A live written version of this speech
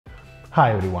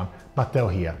Hi everyone, Matteo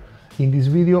here. In this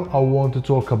video I want to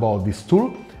talk about this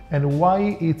tool and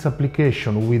why its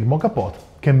application with Moka pot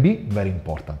can be very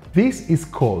important. This is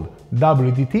called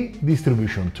WDT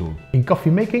Distribution tool. In coffee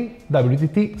making,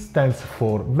 WDT stands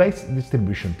for Vase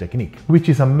Distribution Technique, which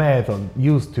is a method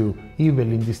used to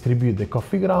evenly distribute the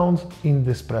coffee grounds in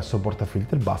the espresso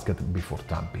portafilter basket before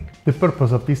tamping. The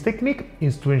purpose of this technique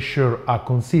is to ensure a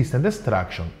consistent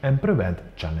extraction and prevent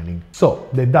channeling. So,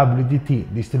 the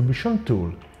WDT Distribution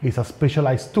tool is a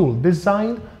specialized tool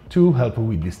designed to help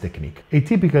with this technique. It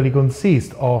typically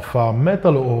consists of a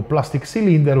metal or plastic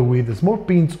cylinder with small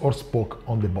pins or spoke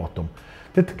on the bottom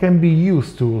that can be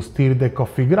used to steer the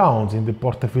coffee grounds in the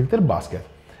portafilter basket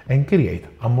and create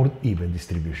a more even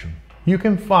distribution. You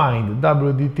can find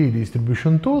WDT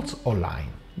distribution tools online.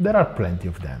 There are plenty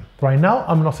of them. Right now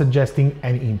I'm not suggesting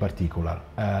any in particular.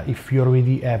 If you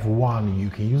already have one, you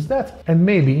can use that, and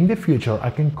maybe in the future I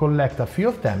can collect a few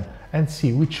of them and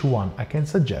see which one I can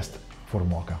suggest for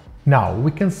Moka. Now,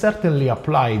 we can certainly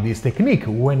apply this technique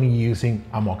when using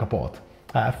a Moka pot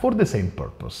for the same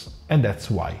purpose, and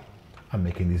that's why I'm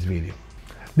making this video.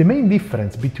 The main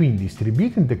difference between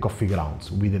distributing the coffee grounds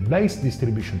with the Vase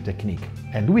distribution technique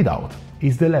and without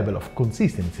is the level of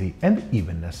consistency and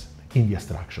evenness in the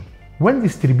extraction. When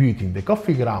distributing the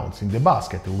coffee grounds in the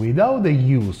basket without the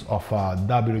use of a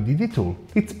WDT tool,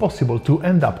 it's possible to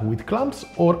end up with clumps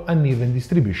or uneven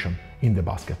distribution in the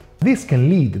basket. This can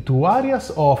lead to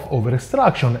areas of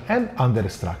over-extraction and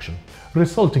under-extraction,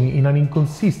 resulting in an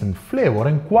inconsistent flavor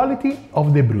and quality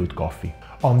of the brewed coffee.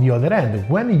 On the other hand,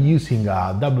 when using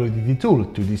a WDT tool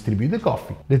to distribute the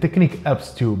coffee, the technique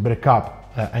helps to break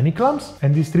up any clumps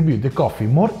and distribute the coffee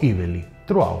more evenly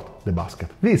throughout the basket.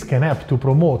 This can help to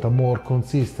promote a more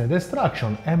consistent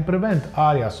extraction and prevent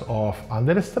areas of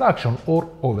under-extraction or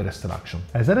over-extraction.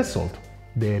 As a result,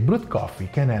 the brewed coffee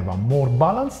can have a more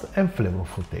balanced and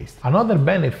flavorful taste. Another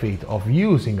benefit of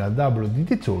using a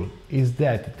WDT tool is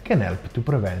that it can help to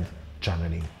prevent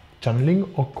channeling.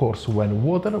 Channeling occurs when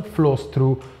water flows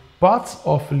through paths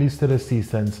of least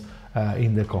resistance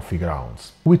in the coffee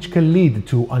grounds, which can lead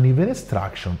to uneven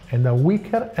extraction and a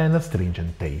weaker and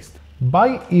astringent taste.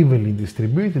 By evenly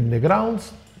distributing the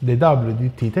grounds, the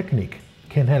WDT technique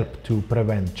can help to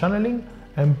prevent channeling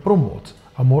and promote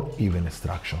a more even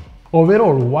extraction.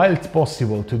 Overall, while it's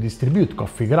possible to distribute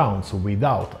coffee grounds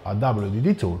without a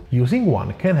WDT tool, using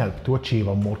one can help to achieve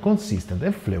a more consistent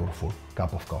and flavorful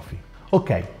cup of coffee.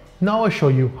 Okay, now I'll show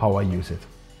you how I use it.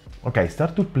 Okay,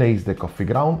 start to place the coffee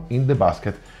ground in the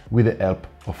basket with the help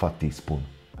of a teaspoon.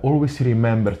 Always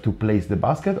remember to place the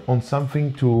basket on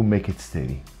something to make it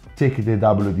steady. Take the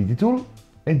WDT tool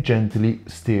and gently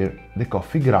stir the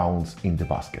coffee grounds in the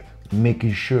basket,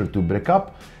 making sure to break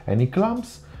up any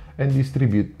clumps and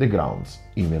distribute the grounds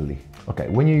evenly. Okay,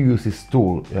 when you use this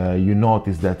tool, you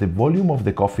notice that the volume of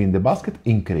the coffee in the basket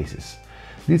increases.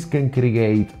 This can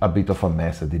create a bit of a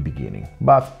mess at the beginning,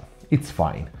 but it's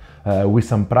fine. With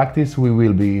some practice, we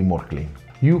will be more clean.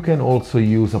 You can also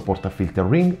use a portafilter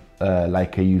ring,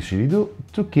 like I usually do,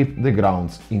 to keep the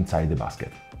grounds inside the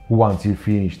basket. Once you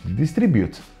finish to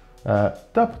distribute,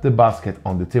 tap the basket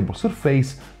on the table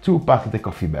surface to pack the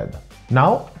coffee bed.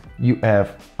 Now you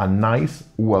have a nice,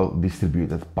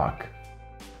 well-distributed pack.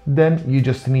 Then you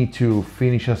just need to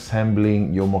finish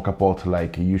assembling your Moka pot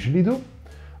like you usually do,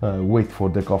 wait for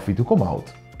the coffee to come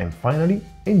out, and finally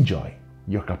enjoy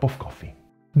your cup of coffee.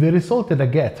 The result that I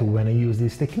get when I use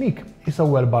this technique is a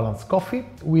well-balanced coffee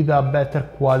with a better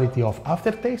quality of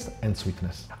aftertaste and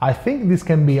sweetness. I think this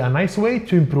can be a nice way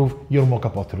to improve your Moka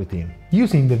pot routine.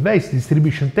 Using the Vase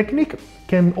distribution technique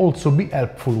can also be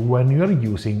helpful when you are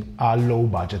using a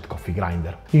low-budget coffee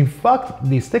grinder. In fact,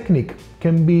 this technique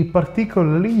can be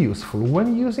particularly useful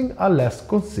when using a less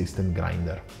consistent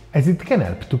grinder, as it can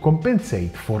help to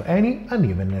compensate for any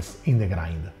unevenness in the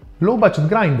grind. Low-budget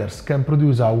grinders can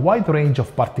produce a wide range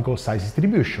of particle size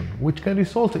distribution, which can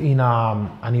result in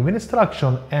uneven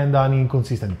extraction and an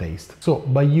inconsistent taste. So,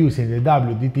 by using the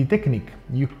WDT technique,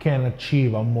 you can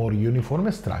achieve a more uniform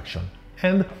extraction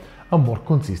and a more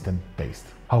consistent taste.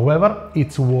 However,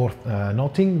 it's worth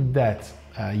noting that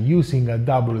using a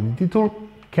WDT tool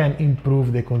can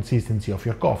improve the consistency of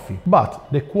your coffee,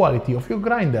 but the quality of your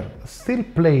grinder still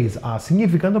plays a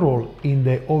significant role in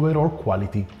the overall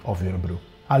quality of your brew.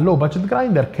 A low-budget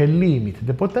grinder can limit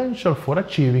the potential for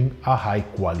achieving a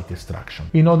high-quality extraction.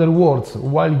 In other words,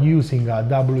 while using a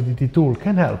WDT tool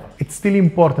can help, it's still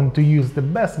important to use the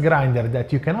best grinder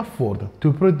that you can afford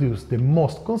to produce the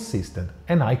most consistent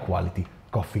and high-quality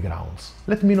coffee grounds.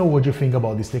 Let me know what you think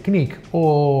about this technique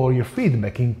or your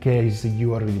feedback in case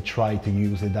you already tried to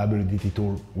use a WDT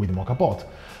tool with Moka pot.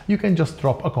 you can just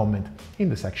drop a comment in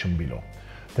the section below.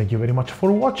 Thank you very much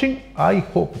for watching. I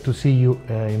hope to see you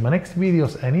in my next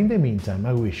videos, and in the meantime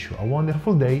I wish you a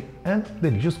wonderful day and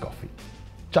delicious coffee.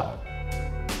 Ciao!